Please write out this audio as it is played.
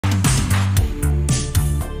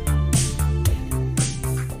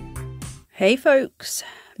Hey folks,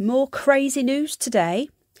 more crazy news today.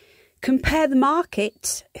 Compare the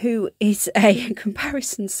Market, who is a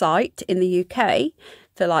comparison site in the UK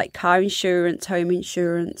for like car insurance, home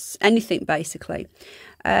insurance, anything basically,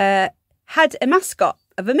 had a mascot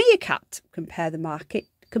of a meerkat. Compare the Market,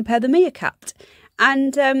 compare the meerkat.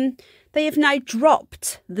 And they have now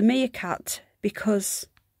dropped the meerkat because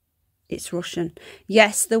it's Russian.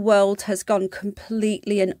 Yes, the world has gone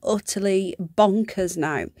completely and utterly bonkers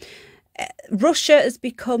now. Russia has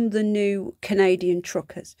become the new Canadian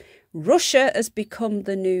truckers. Russia has become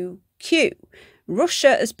the new Q. Russia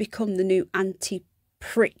has become the new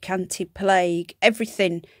anti-prick, anti-plague,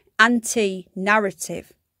 everything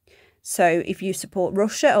anti-narrative. So if you support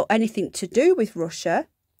Russia or anything to do with Russia,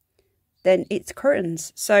 then it's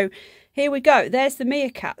curtains. So here we go. There's the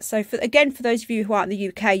meerkat. So for those of you who aren't in the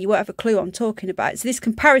UK, you won't have a clue what I'm talking about. So this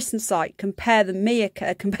comparison site, Compare the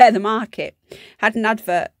Market, had an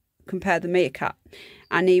advert, Compare the Meerkat,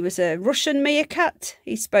 and he was a Russian meerkat.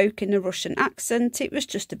 He spoke in a Russian accent. It was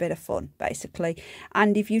just a bit of fun, basically.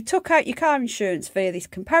 And if you took out your car insurance via this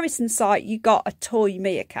comparison site, you got a toy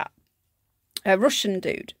meerkat, a Russian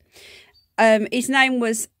dude. His name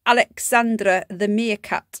was Alexander the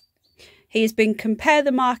Meerkat. He has been Compare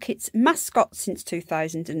the Market's mascot since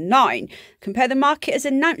 2009. Compare the Market has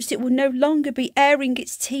announced it will no longer be airing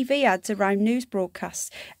its TV ads around news broadcasts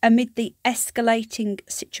amid the escalating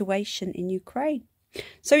situation in Ukraine.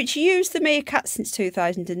 So it's used the meerkat since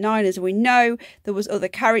 2009. As we know, there was other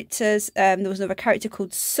characters. There was another character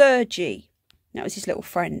called Sergey. That was his little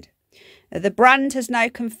friend. The brand has now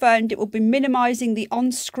confirmed it will be minimising the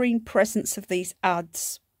on-screen presence of these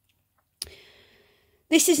ads.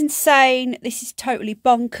 This is insane. This is totally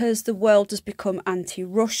bonkers. The world has become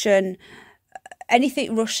anti-Russian.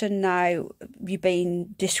 Anything Russian now, you're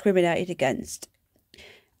being discriminated against.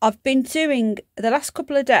 I've been doing, the last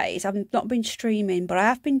couple of days, I've not been streaming, but I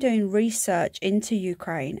have been doing research into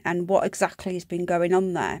Ukraine and what exactly has been going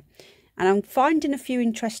on there. And I'm finding a few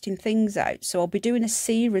interesting things out. So I'll be doing a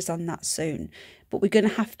series on that soon. But we're going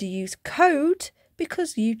to have to use code,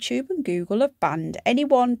 because YouTube and Google have banned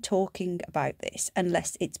anyone talking about this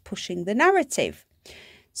unless it's pushing the narrative.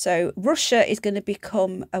 So Russia is going to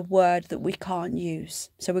become a word that we can't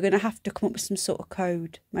use. So we're going to have to come up with some sort of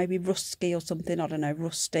code, maybe Rusky or something, I don't know,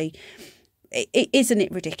 Rusty. Isn't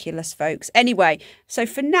it ridiculous, folks? Anyway, so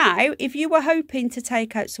for now, if you were hoping to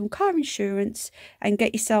take out some car insurance and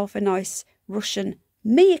get yourself a nice Russian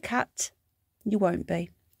meerkat, you won't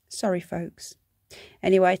be. Sorry, folks.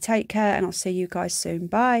 Anyway, take care and I'll see you guys soon.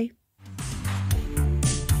 Bye.